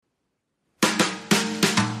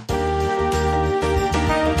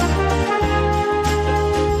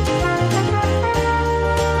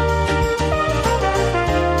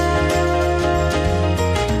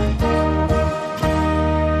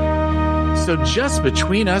So just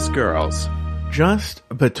between us girls. Just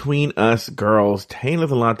between us girls. Taylor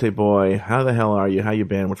the Latte Boy. How the hell are you? How you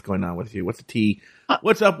been? What's going on with you? What's the tea?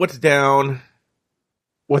 What's up? What's down?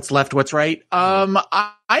 What's left? What's right?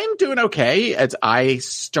 I am doing okay. As I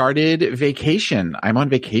started vacation. I'm on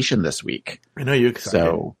vacation this week. I know you're excited.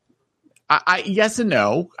 So, I yes and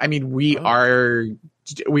no. I mean, we are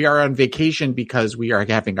on vacation because we are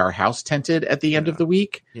having our house tented at the end of the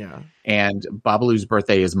week. Yeah. And Babalu's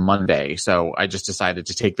birthday is Monday. So I just decided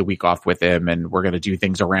to take the week off with him, and we're going to do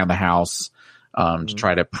things around the house to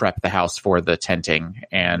try to prep the house for the tenting.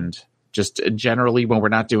 And just generally, when we're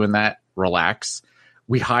not doing that, relax.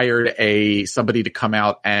 We hired somebody to come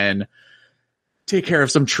out and take care of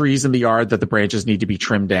some trees in the yard that the branches need to be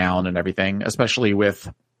trimmed down and everything, especially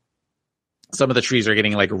with some of the trees are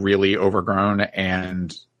getting like really overgrown,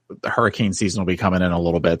 and the hurricane season will be coming in a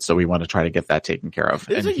little bit. So we want to try to get that taken care of.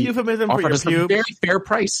 Is this a euphemism for your pubes? A very fair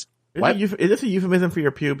price. Is this a euphemism for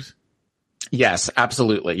your pubes? Yes,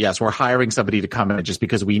 absolutely. Yes. We're hiring somebody to come in just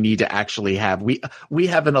because we need to actually have, we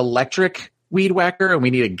have an electric weed whacker and we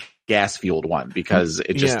need a gas fueled one because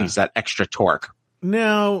it just needs that extra torque.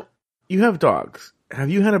 Now, you have dogs. Have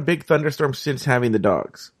you had a big thunderstorm since having the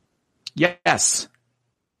dogs? Yes.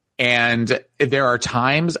 And there are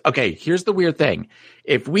times, okay, here's the weird thing.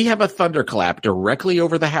 If we have a thunderclap directly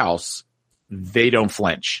over the house, they don't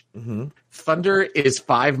flinch. Mm-hmm. Thunder is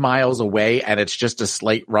 5 miles away and it's just a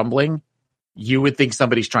slight rumbling. You would think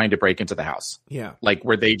somebody's trying to break into the house. Yeah. Like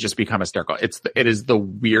where they just become hysterical. It is the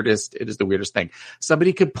weirdest thing.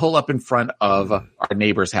 Somebody could pull up in front of our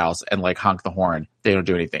neighbor's house and like honk the horn. They don't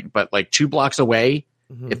do anything. But like 2 blocks away,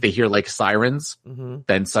 if they hear like sirens,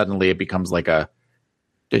 then suddenly it becomes like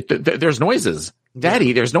there's noises.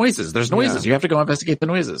 Daddy, there's noises. There's noises. You have to go investigate the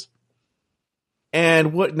noises.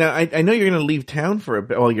 And what now? I know you're going to leave town for a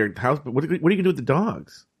bit, your house, but what are you going to do with the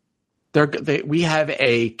dogs? We have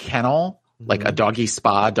a kennel, like a doggy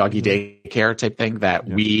spa, doggy daycare type thing that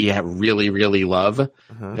we really, really love.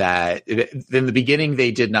 That in the beginning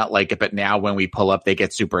they did not like it, but now when we pull up, they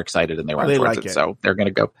get super excited and they run towards it. So they're going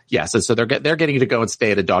to go. Yes, so they're getting to go and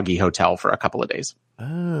stay at a doggy hotel for a couple of days.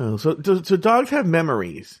 Oh, so dogs have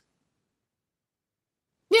memories.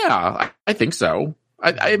 Yeah, I think so.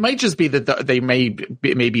 It might just be that they may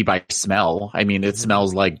be by smell. I mean, it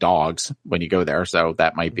smells like dogs when you go there, so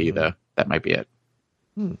that might be it.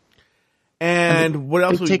 And what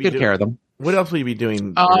else will you be doing? Take good care of them. What else will you be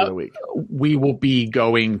doing during the week? We will be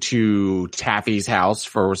going to Taffy's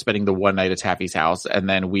house we're spending the one night at Taffy's house, and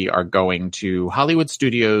then we are going to Hollywood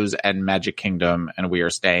Studios and Magic Kingdom, and we are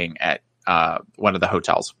staying at one of the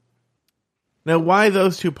hotels. Now, why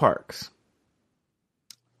those 2 parks?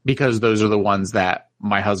 Because those are the ones that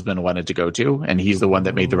my husband wanted to go to, and he's the one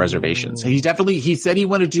that made the reservations. He said he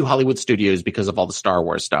wanted to do Hollywood Studios because of all the Star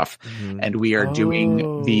Wars stuff. And we are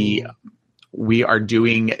doing the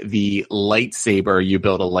lightsaber, you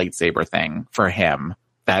build a lightsaber thing for him.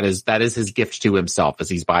 That is his gift to himself, as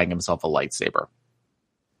he's buying himself a lightsaber.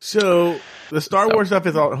 So the Star Wars stuff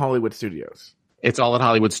is all at Hollywood Studios. It's all at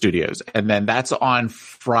Hollywood Studios. And then that's on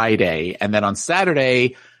Friday. And then on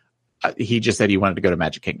Saturday, he just said he wanted to go to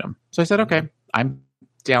Magic Kingdom. So I said, okay, I'm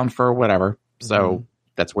down for whatever. So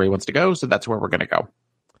that's where he wants to go. So that's where we're going to go.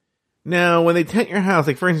 Now, when they tent your house,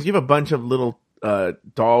 like for instance, you have a bunch of little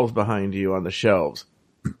dolls behind you on the shelves.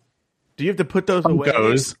 Do you have to put those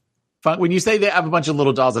away? When you say they have a bunch of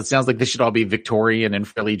little dolls, it sounds like they should all be Victorian and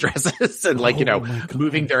frilly dresses and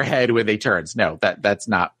moving their head when they turn. No, that's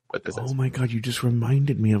not what this is. Oh my God, you just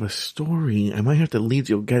reminded me of a story. I might have to leave.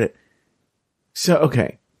 You'll get it. So,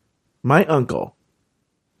 okay. My uncle,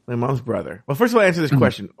 my mom's brother. Well, first of all, answer this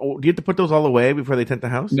question. Do you have to put those all away before they tent the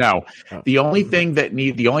house? No. Oh. The only things that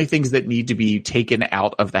need to be taken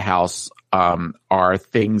out of the house are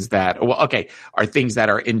things that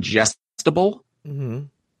are ingestible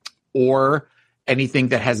or anything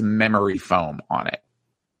that has memory foam on it.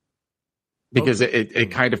 Because it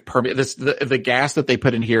kind of permeates. The gas that they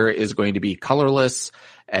put in here is going to be colorless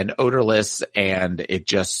and odorless, and it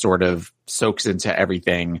just sort of soaks into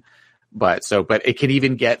everything. But it can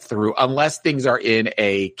even get through, unless things are in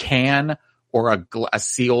a can or a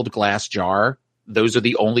sealed glass jar. Those are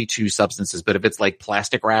the only 2 substances. But if it's like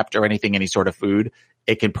plastic wrapped or anything, any sort of food,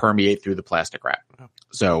 it can permeate through the plastic wrap.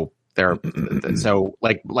 So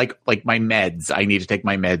like my meds, I need to take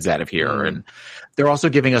my meds out of here. And they're also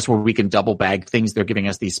giving us where we can double bag things. They're giving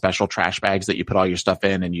us these special trash bags that you put all your stuff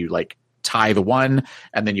in, and you like tie the one,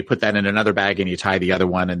 and then you put that in another bag and you tie the other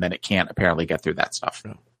one, and then it can't apparently get through that stuff.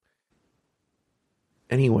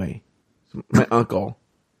 Anyway, my uncle,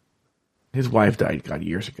 his wife died,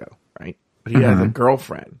 years ago, right? But he has a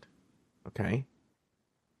girlfriend, okay?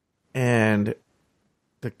 And and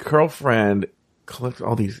the girlfriend collects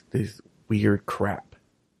all these weird crap.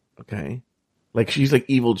 Okay, like she's like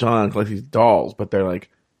Evil John, collects these dolls, but they're like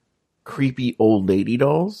creepy old lady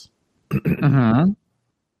dolls. Mm-hmm.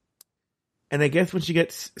 And I guess when she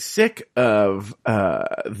gets sick of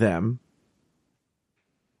them,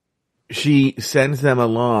 she sends them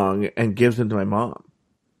along and gives them to my mom,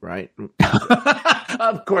 right?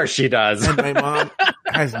 Of course she does. And my mom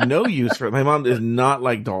has no use for it. My mom does not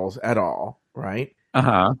like dolls at all, right?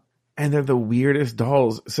 Uh-huh. And they're the weirdest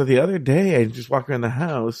dolls. So the other day, I just walk around the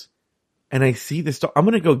house and I see this doll. I'm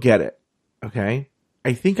going to go get it, okay?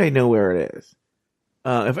 I think I know where it is.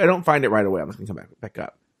 If I don't find it right away, I'm just going to come back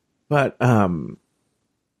up. But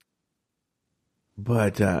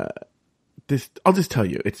this, I'll just tell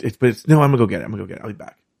you, no, I'm gonna go get it. I'll be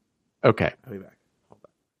back. Okay. I'll be back. Hold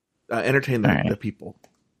on. Entertain the people.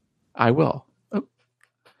 I will. Oh.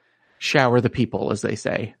 Shower the people, as they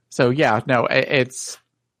say. So yeah, no, it's,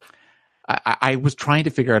 I was trying to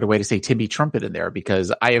figure out a way to say Timmy Trumpet in there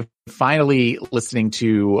because I have finally listening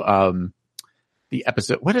to, the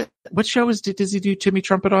episode. What show does he do Timmy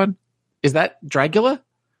Trumpet on? Is that Dragula?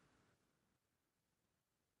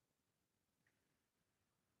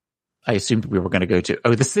 I assumed we were going to go to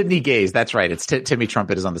the Sydney Gaze. That's right. It's Timmy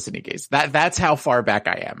Trumpet is on the Sydney Gaze. That's how far back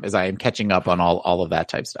I am, as I am catching up on all of that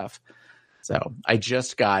type stuff. So I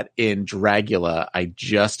just got in Dragula. I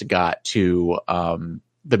just got to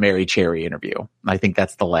the Mary Cherry interview. I think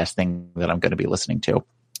that's the last thing that I'm going to be listening to.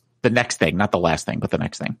 The next thing, not the last thing, but the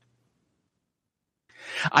next thing.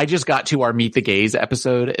 I just got to our Meet the Gays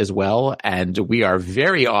episode as well, and we are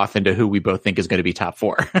very off into who we both think is going to be top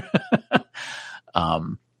 4.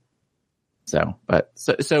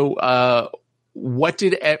 What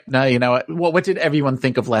did what did everyone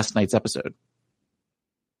think of last night's episode?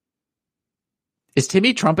 Is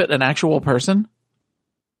Timmy Trumpet an actual person?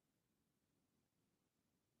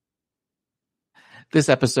 This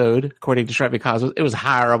episode, according to Shrevey Cosmos, it was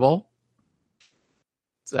horrible.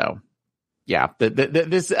 So, yeah,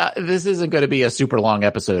 this isn't going to be a super long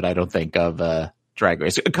episode, I don't think, of Drag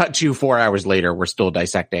Race. Cut to 4 hours later, we're still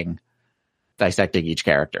dissecting each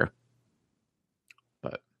character.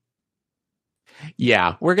 But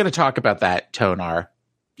yeah, we're going to talk about that, Tonar.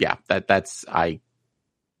 Yeah, that's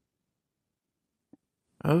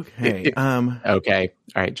Okay. Okay.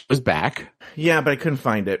 All right. It was back. Yeah, but I couldn't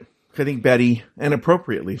find it. I think Betty, and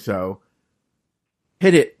appropriately so,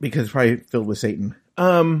 hid it because it's probably filled with Satan.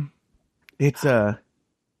 It's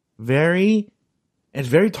very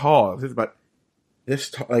tall. It's about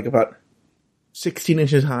about 16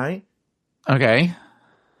 inches high. Okay.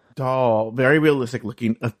 Doll, very realistic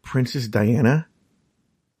looking, of Princess Diana.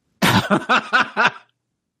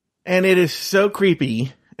 And it is so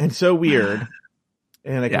creepy and so weird.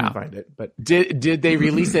 And I couldn't find it. But did they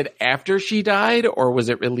release it after she died, or was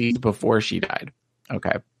it released before she died?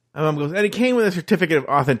 Okay. My mom goes, and it came with a certificate of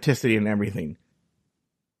authenticity and everything.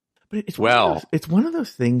 But it's one of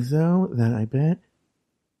those things, though, that I bet,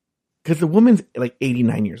 because the woman's like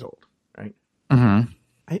 89 years old, right? Mm-hmm.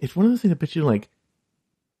 It's one of those things I bet you, like,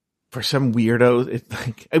 for some weirdos, it's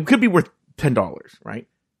like, it could be worth $10, right?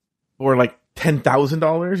 Or like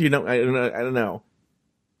 $10,000, you know? I don't know.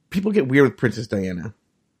 People get weird with Princess Diana.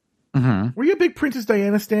 Mm-hmm. Were you a big Princess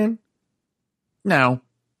Diana stan? No.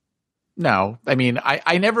 I mean,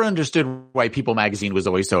 I never understood why People Magazine was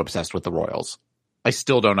always so obsessed with the royals. I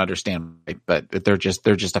still don't understand, but they're just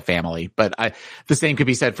a family. But the same could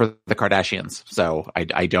be said for the Kardashians. So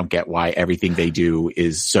I don't get why everything they do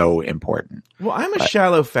is so important. Well, I'm a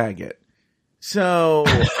shallow faggot. So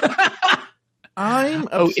I'm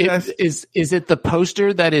obsessed. Is it the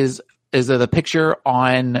poster that is it the picture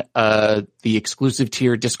on the exclusive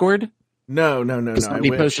tier Discord? No.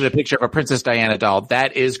 Somebody posted a picture of a Princess Diana doll.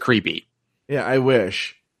 That is creepy. Yeah, I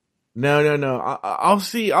wish. No. I'll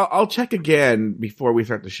see. I'll check again before we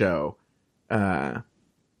start the show to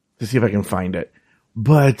see if I can find it.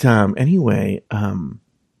 But anyway, I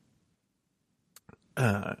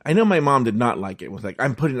know my mom did not like it. It was like,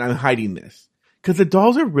 I'm hiding this because the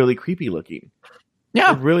dolls are really creepy looking.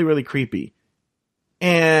 Yeah, they're really, really creepy.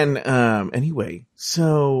 And anyway,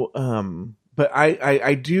 so but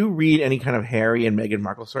I do read any kind of Harry and Meghan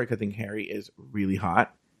Markle story because I think Harry is really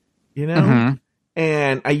hot, you know. Mm-hmm.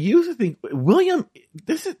 And I used to think William.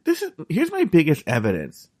 This is here's my biggest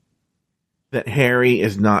evidence that Harry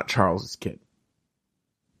is not Charles's kid.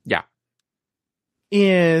 Yeah,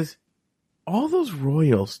 is all those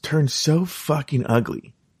royals turned so fucking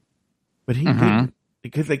ugly, but he didn't,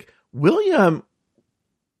 because like William.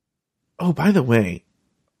 Oh, by the way,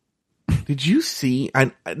 did you see?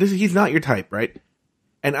 He's not your type, right?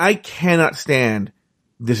 And I cannot stand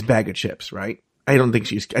this bag of chips, right? I think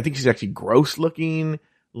she's actually gross looking.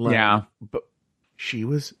 Yeah. But she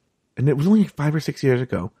was, and it was only 5 or 6 years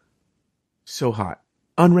ago. So hot.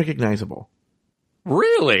 Unrecognizable.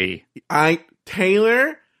 Really?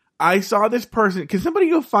 Taylor, I saw this person. Can somebody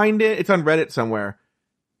go find it? It's on Reddit somewhere.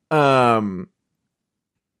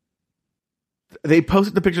 They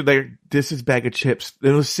posted the picture there. This is bag of chips.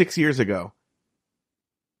 It was 6 years ago.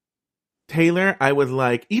 Taylor, I was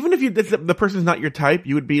like, even if the person's not your type,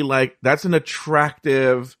 you would be like, that's an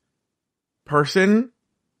attractive person.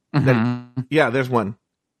 Mm-hmm. Yeah, there's one.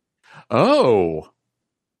 Oh.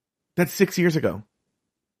 That's 6 years ago.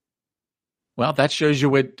 Well, that shows you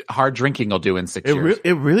what hard drinking will do in 6 years.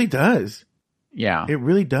 It really does. Yeah. It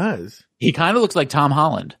really does. He kind of looks like Tom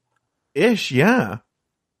Holland. Ish, yeah.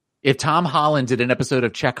 If Tom Holland did an episode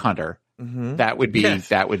of Check Hunter, that would be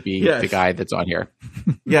the guy that's on here.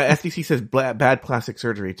 Yeah, SDC says bad plastic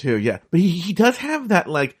surgery too. Yeah, but he does have that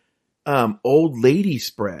like old lady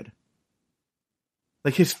spread.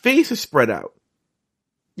 Like his face is spread out.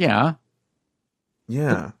 Yeah.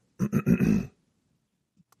 Yeah.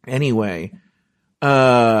 Anyway,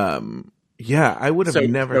 yeah, I would have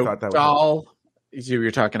never thought that. Doll, you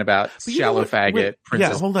were talking about Shallow Faggot,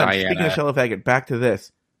 Princess hold on. Diana. Speaking of Shallow Faggot, back to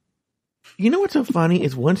this. You know what's so funny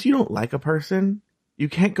is once you don't like a person, you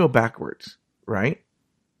can't go backwards, right?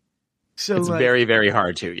 So it's very, very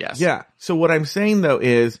hard to, yes. Yeah. So what I'm saying though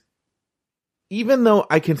is, even though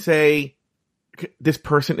I can say this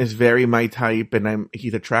person is very my type and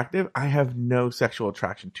he's attractive, I have no sexual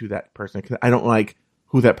attraction to that person because I don't like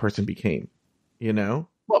who that person became, you know?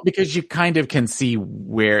 Well, because you kind of can see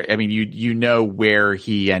where, I mean, you know where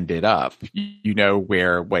he ended up. You know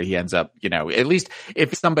what he ends up, at least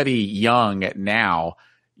if somebody young now,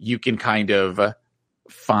 you can kind of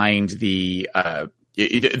find there's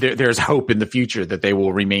hope in the future that they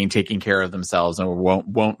will remain taking care of themselves and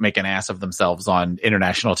won't make an ass of themselves on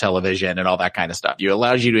international television and all that kind of stuff. It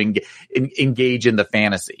allows you to engage in the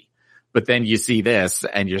fantasy. But then you see this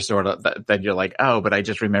and you're then you're like, oh, but I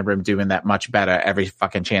just remember him doing that much better every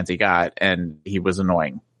fucking chance he got. And he was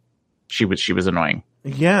annoying. She was annoying.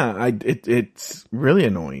 Yeah. It's really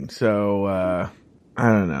annoying. So, I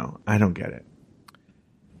don't know. I don't get it.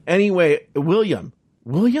 Anyway, William.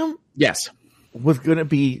 Yes. Was going to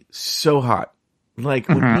be so hot. Like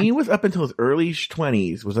when he was up until his early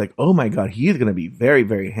 20s was like, oh my God, he is going to be very,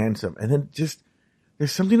 very handsome. And then just,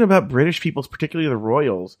 there's something about British people, particularly the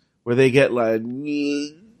royals, where they get like,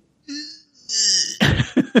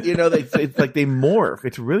 it's like they morph.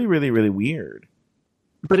 It's really, really, really weird.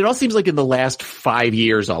 But it all seems like in the last 5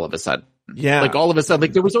 years, all of a sudden. Yeah. Like all of a sudden,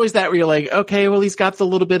 like there was always that where you're like, okay, well, he's got the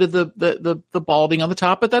little bit of the balding on the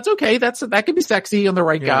top, but that's okay. that could be sexy on the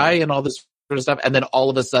right guy and all this sort of stuff. And then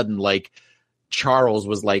all of a sudden, like Charles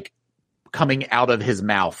was like coming out of his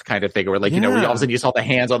mouth kind of thing, or like, where all of a sudden you saw the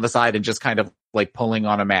hands on the side and just kind of like pulling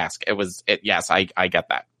on a mask. Yes, I get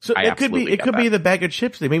that. So it could be the bag of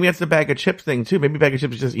chips thing. Maybe that's the bag of chips thing too. Maybe bag of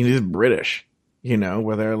chips is just, just British,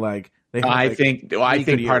 where they're like, I think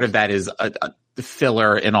part of that is a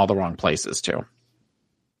filler in all the wrong places too.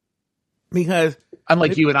 Because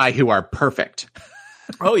unlike you and I, who are perfect.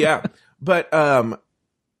 Oh yeah. But,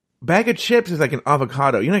 bag of chips is like an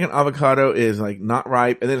avocado. Like an avocado is like not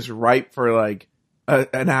ripe and then it's ripe for like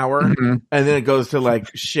an hour and then it goes to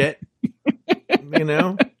like shit,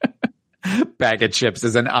 Bag of chips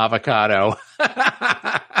is an avocado.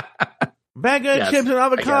 Bag of chips and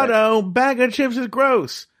avocado. Bag of chips is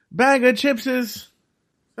gross. Bag of chips is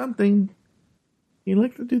something. You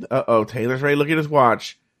like to do that? Uh-oh, Taylor's ready to look at his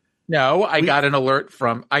watch. No, I got an alert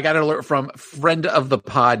from friend of the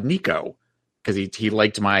pod, Nico. Because he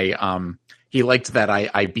liked my he liked that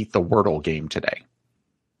I beat the Wordle game today.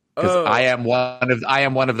 Because I am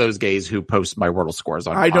one of those gays who post my Wordle scores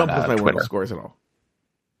on. I don't post my Twitter. Wordle scores at all.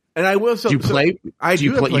 And I will. Do you play?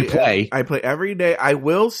 You play. I play every day. I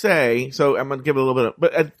will say. So I'm gonna give it a little bit.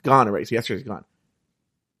 But it's gone already. So yesterday's gone.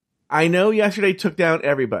 I know yesterday took down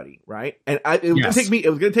everybody, right? And it was gonna take me.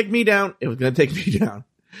 It was gonna take me down. It was gonna take me down,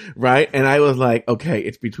 right? And I was like, okay,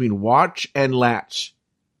 it's between Watch and Latch.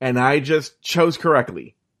 And I just chose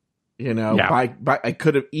correctly, I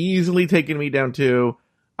could have easily taken me down too.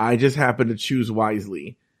 I just happened to choose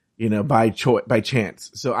wisely, by chance.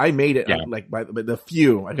 So I made it by the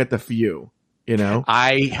few. I got the few,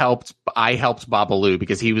 I helped Babalu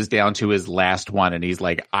because he was down to his last one and he's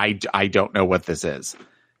like, I don't know what this is.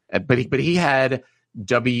 But he had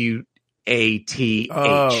WATH, I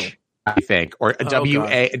think, or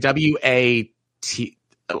WACH.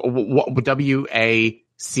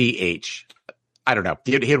 I don't know.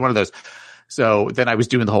 He had one of those. So then I was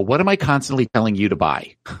doing the whole, what am I constantly telling you to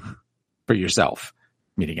buy for yourself?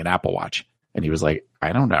 meaning an Apple Watch. And he was like,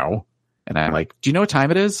 I don't know. And I'm like, do you know what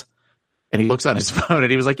time it is? And he looks on his phone and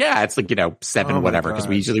he was like, yeah, it's like, 7, whatever. Because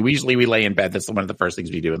we usually lay in bed. That's one of the first things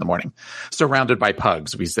we do in the morning. Surrounded by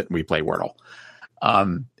pugs, we sit and we play Wordle.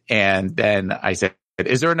 And then I said,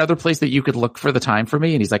 is there another place that you could look for the time for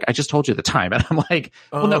me? And he's like, I just told you the time. And I'm like,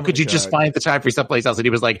 well, no, could you just find the time for someplace else? And he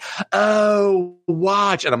was like, oh,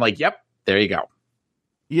 watch. And I'm like, yep, there you go.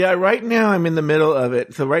 Yeah, right now I'm in the middle of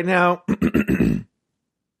it. So right now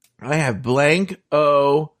I have blank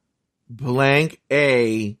O, blank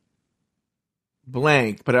A,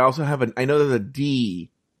 blank, but I also have I know there's a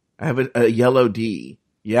D. I have a yellow D.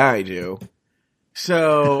 Yeah, I do.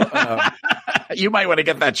 So you might want to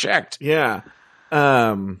get that checked. Yeah. So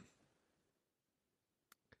I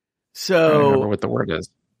don't remember what the word is.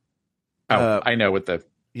 I know what the.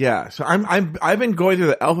 Yeah. So I've been going through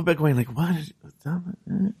the alphabet, going like, what is?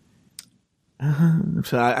 But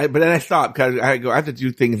then I stopped because I have to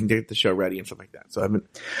do things and get the show ready and stuff like that. So I've been.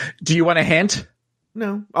 Do you want a hint?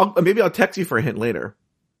 No, maybe I'll text you for a hint later.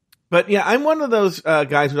 But yeah, I'm one of those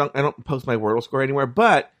guys who I don't post my Wordle score anywhere.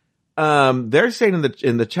 But they're saying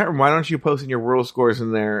in the chat room, why don't you post in your Wordle scores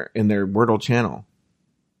in their Wordle channel?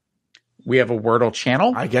 We have a Wordle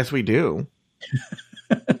channel? I guess we do.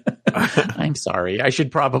 I'm sorry. I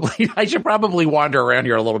should probably wander around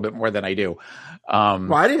here a little bit more than I do.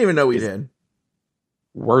 Well, I didn't even know we did.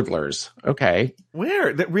 Wordlers. Okay.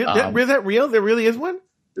 Where? Is that real? There really is one?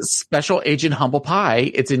 Special Agent Humble Pie.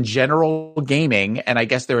 It's in general gaming, and I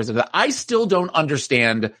guess there is I still don't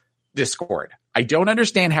understand Discord. I don't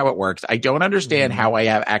understand how it works. I don't understand how I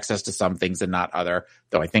have access to some things and not other,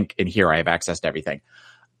 though I think in here I have access to everything.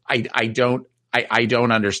 I don't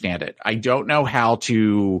understand it. I don't know how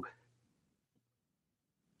to,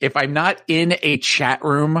 if I'm not in a chat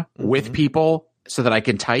room with people so that I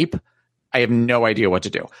can type, I have no idea what to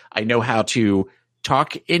do. I know how to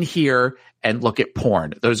talk in here and look at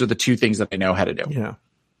porn. Those are the two things that I know how to do. Yeah.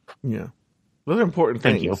 Yeah. Those are important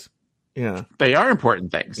things. Thank you. Yeah. They are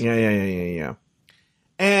important things. Yeah.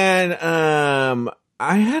 And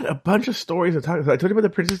I had a bunch of stories to talk about. I told you about the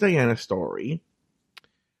Princess Diana story.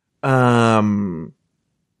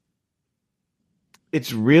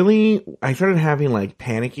 It's really, I started having like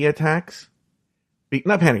panicky attacks.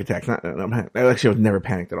 Not panic attacks. I was never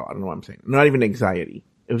panicked at all. I don't know what I'm saying. Not even anxiety.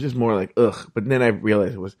 It was just more like, ugh. But then I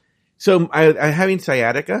realized it was, so I having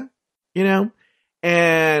sciatica,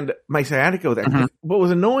 and my sciatica was, what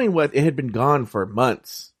was annoying was it had been gone for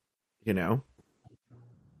months, and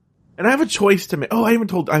I have a choice to make. Oh, I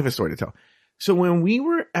have a story to tell. So when we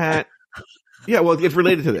were at, it's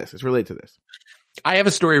related to this. I have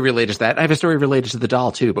a story related to that. I have a story related to the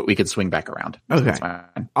doll too, but we could swing back around. Okay.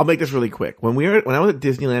 I'll make this really quick. When I was at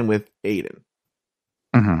Disneyland with Aiden,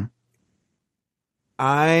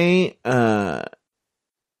 I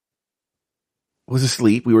was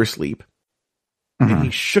asleep. We were asleep. And he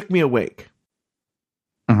shook me awake.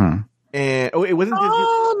 And it wasn't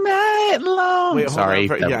all night long. Wait,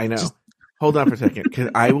 sorry. I know. Hold on for a second, because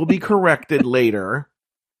I will be corrected later.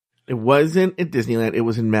 It wasn't at Disneyland. It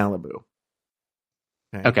was in Malibu.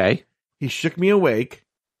 Okay. He shook me awake.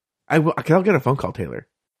 I'll get a phone call, Taylor.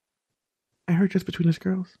 I heard Just Between Us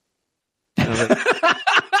Girls. And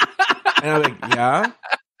I was like, yeah?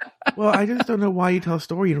 Well, I just don't know why you tell a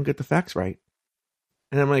story you don't get the facts right.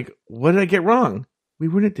 And I'm like, what did I get wrong? We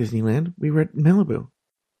weren't at Disneyland. We were at Malibu.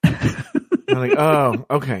 I'm like, oh,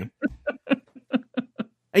 okay.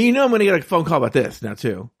 And I'm going to get a phone call about this now,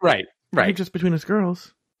 too. Right. Just Between Us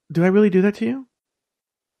Girls. Do I really do that to you?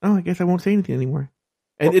 Oh, I guess I won't say anything anymore.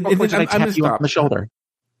 And I'm going to stop on the shoulder.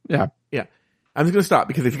 Yeah. I'm just going to stop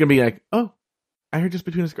because it's going to be like, oh, I heard Just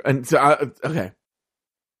Between Us Girls. And so, okay.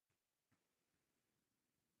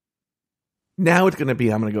 Now it's going to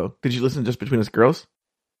be, I'm going to go, did you listen to Just Between Us Girls?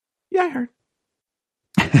 Yeah, I heard.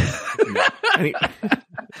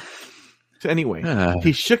 So anyway,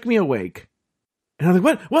 he shook me awake. And I was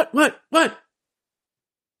like, what?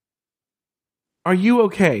 Are you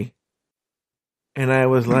okay? And I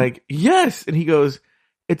was like, yes. And he goes,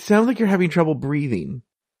 it sounds like you're having trouble breathing.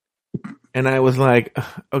 And I was like,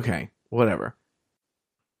 okay, whatever.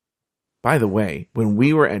 By the way, when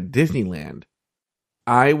we were at Disneyland,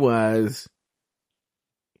 I was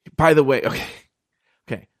going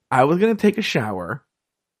to take a shower.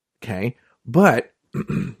 Okay. But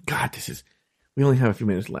God, we only have a few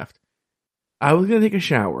minutes left. I was going to take a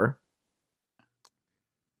shower,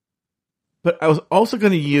 but I was also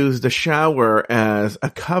going to use the shower as a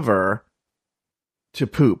cover to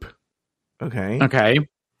poop. Okay.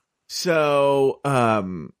 So,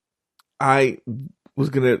 it's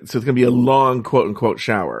going to be a long quote unquote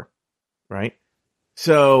shower. Right.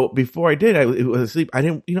 So before I did, I was asleep. I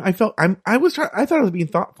didn't, I thought I was being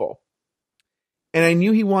thoughtful. And I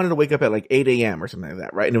knew he wanted to wake up at like 8 a.m. or something like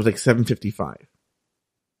that, right? And it was like 7:55.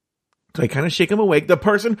 So I kind of shake him awake. The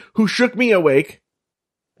person who shook me awake.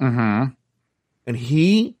 Mm-hmm. And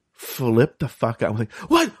he flipped the fuck out. I was like,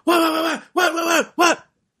 what?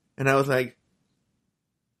 And I was like,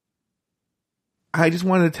 I just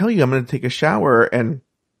wanted to tell you I'm going to take a shower, and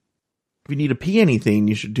if you need to pee anything,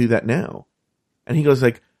 you should do that now. And he goes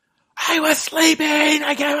like, I was sleeping.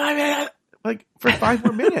 I can't, like for 5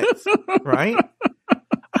 more minutes. Right?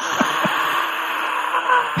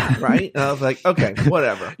 Right? And I was like, okay,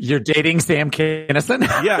 whatever. You're dating Sam Kinison?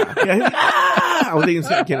 Yeah. I was dating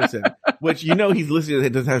Sam Kinison, which he's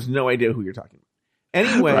listening to it, has no idea who you're talking about.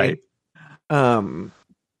 Anyway, right.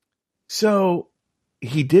 So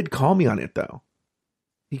he did call me on it though.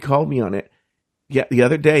 He called me on it. Yeah, the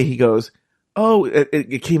other day he goes, oh,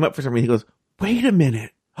 it came up for some reason. He goes, wait a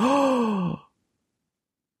minute. Oh,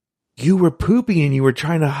 you were pooping and you were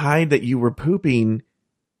trying to hide that you were pooping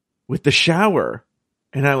with the shower.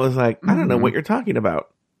 And I was like, I don't know what you're talking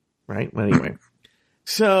about. Right? Well, anyway.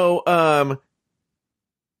 So,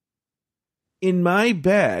 in my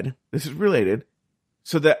bed, this is related,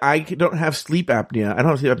 so that I don't have sleep apnea. I don't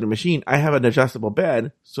have a sleep apnea machine. I have an adjustable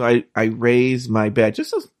bed. So I raise my bed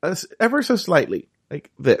just ever so slightly,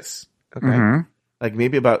 like this. Okay. Mm-hmm. Like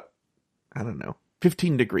maybe about, I don't know,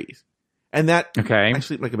 15 degrees. And that, I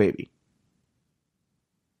sleep like a baby.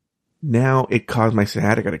 Now it caused my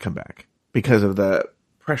sciatica to come back because of the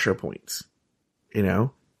pressure points,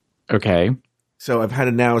 Okay. So I've had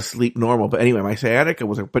to now sleep normal. But anyway, my sciatica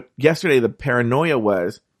but yesterday the paranoia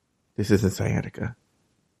was, this isn't sciatica.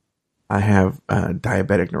 I have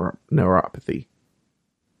diabetic neuropathy.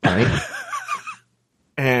 Right?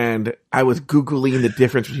 And I was Googling the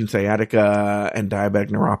difference between sciatica and diabetic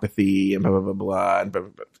neuropathy and blah, blah, blah, blah. And blah,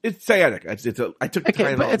 blah, blah. It's sciatica. I took the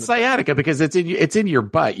Tylenol. But it's sciatica because it's in your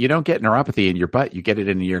butt. You don't get neuropathy in your butt. You get it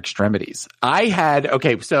in your extremities.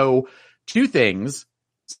 So 2 things.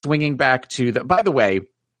 Swinging back to by the way,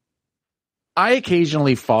 I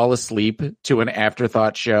occasionally fall asleep to an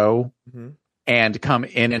afterthought show and come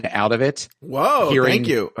in and out of it. Whoa, thank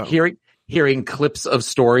you. Oh. Hearing clips of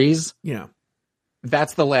stories. Yeah.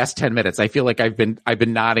 That's the last 10 minutes. I feel like I've been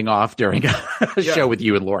nodding off during a show with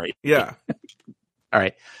you and Lori. Yeah. All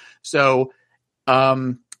right. So,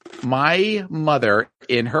 my mother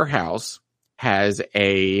in her house has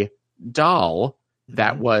a doll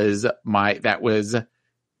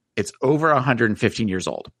it's over 115 years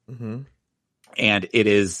old. Mm-hmm. And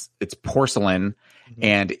it's porcelain,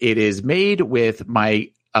 and it is made with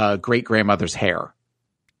my great grandmother's hair.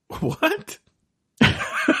 What?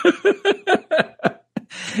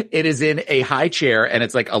 It is in a high chair, and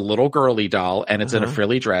it's like a little girly doll, and it's in a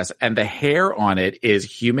frilly dress, and the hair on it is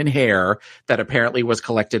human hair that apparently was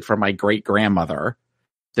collected from my great grandmother.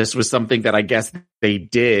 This was something that I guess they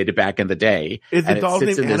did back in the day. Is the doll's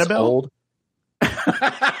name Annabelle?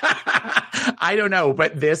 I don't know,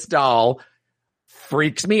 but this doll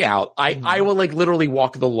freaks me out. I will like literally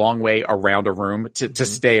walk the long way around a room to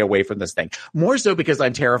stay away from this thing. More so because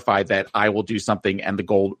I'm terrified that I will do something and the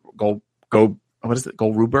gold, what is it?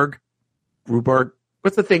 Gold Rubberg?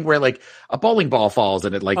 What's the thing where like a bowling ball falls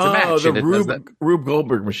and it lights a match? The Rube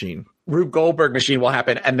Goldberg machine. Rube Goldberg machine will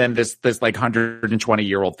happen. And then this like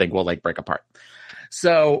 120-year-old thing will like break apart.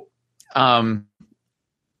 So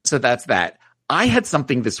that's that. I had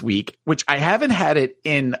something this week, which I haven't had it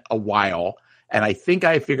in a while, and I think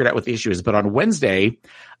I figured out what the issue is. But on Wednesday,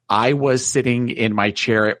 I was sitting in my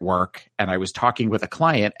chair at work, and I was talking with a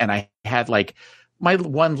client, and I had like my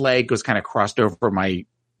one leg was kind of crossed over my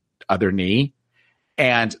other knee,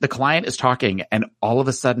 and the client is talking, and all of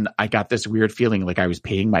a sudden, I got this weird feeling like I was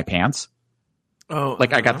peeing my pants. Oh,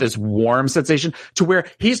 like I got this warm sensation to where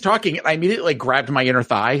he's talking and I immediately like grabbed my inner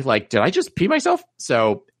thigh. Like, did I just pee myself?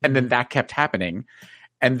 So, and then that kept happening.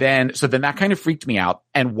 And then that kind of freaked me out.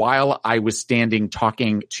 And while I was standing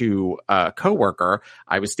talking to a coworker,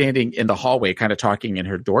 I was standing in the hallway, kind of talking in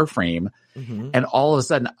her door frame. Mm-hmm. And all of a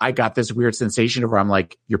sudden I got this weird sensation where I'm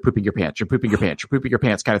like, you're pooping your pants, you're pooping your pants, you're pooping your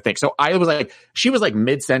pants kind of thing. So I was like, she was like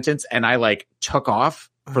mid sentence and I like took off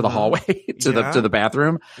for the hallway to the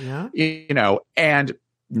bathroom, and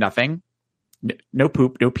nothing, no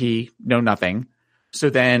poop, no pee, no nothing.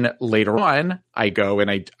 So then later on I go and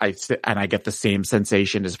I sit and I get the same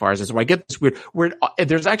sensation as far as this. So I get this weird,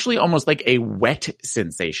 there's actually almost like a wet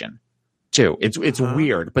sensation too. It's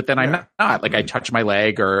weird, but then I'm not like I touch my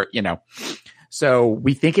leg or, so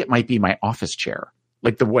we think it might be my office chair.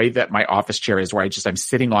 Like the way that my office chair is where I'm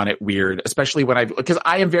sitting on it weird, especially when because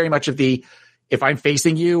I am very much of if I'm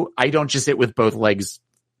facing you, I don't just sit with both legs,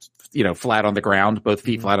 flat on the ground, both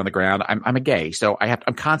feet flat on the ground. I'm a gay, so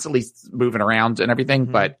I'm constantly moving around and everything.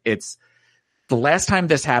 But it's the last time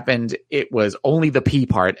this happened, it was only the pee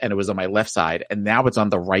part, and it was on my left side, and now it's on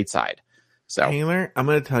the right side. So Taylor, I'm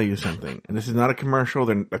going to tell you something, and this is not a commercial.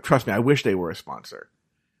 Then trust me, I wish they were a sponsor.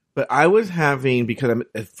 But I was having, because I'm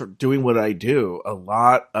for doing what I do, a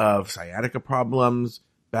lot of sciatica problems,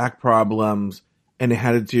 back problems, and it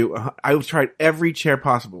had to do. I've tried every chair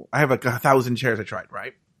possible. I have like 1,000 chairs I tried,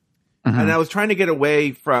 right? Mm-hmm. And I was trying to get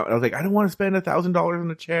away from. I was like, I don't want to spend $1,000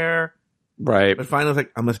 on a chair, right? But finally, I was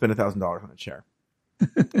like, I'm going to spend $1,000 on a chair.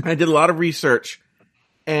 I did a lot of research,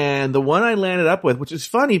 and the one I landed up with, which is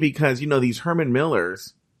funny because these Herman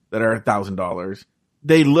Millers that are $1,000,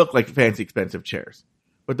 they look like fancy, expensive chairs.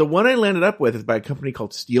 But the one I landed up with is by a company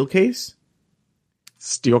called Steelcase.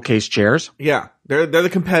 Steelcase chairs? Yeah. They're the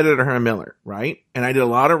competitor to Herman Miller, right? And I did a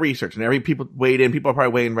lot of research, and people weighed in. People are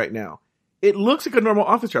probably weighing right now. It looks like a normal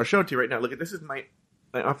office chair. I'll show it to you right now. Look, this is my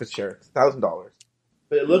office chair. It's $1,000.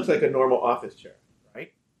 But it looks like a normal office chair,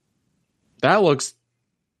 right?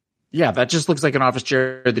 That just looks like an office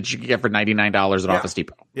chair that you can get for $99 at Office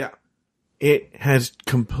Depot. Yeah. It has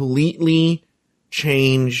completely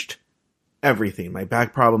changed everything. My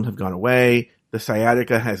back problems have gone away. The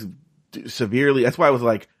sciatica has severely. That's why I was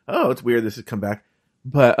like, "Oh, it's weird this has come back,"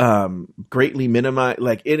 but greatly minimized.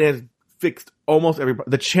 Like it has fixed almost every.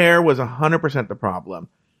 The chair was 100% the problem.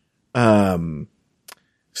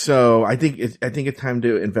 So I think it's time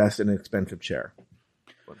to invest in an expensive chair.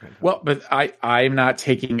 Well, but I'm not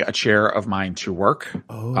taking a chair of mine to work.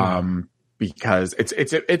 Because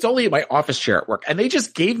it's only my office chair at work, and they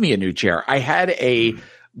just gave me a new chair. I had a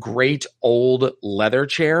great old leather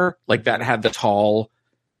chair like that had the tall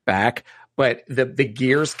back, but the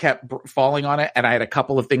gears kept falling on it, and I had a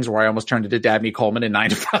couple of things where I almost turned into Dabney Coleman in 9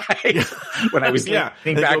 to 5 when I was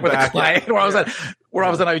leaning back with a client where I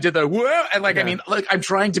was I did the whoa, and I mean, like I'm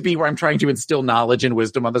trying to be where I'm trying to instill knowledge and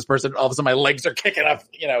wisdom on this person. All of a sudden my legs are kicking up,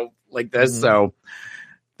 like this. So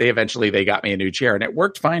they got me a new chair, and it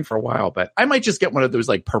worked fine for a while, but I might just get one of those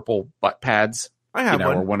like purple butt pads. I have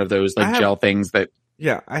one. Or one of those gel things that.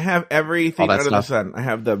 Yeah, I have everything under the sun. I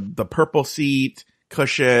have the purple seat,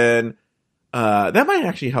 cushion. That might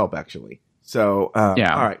actually help, actually. So, all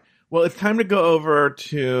right. Well, it's time to go over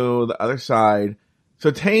to the other side. So,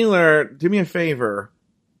 Taylor, do me a favor.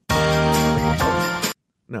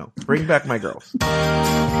 No, bring back my girls.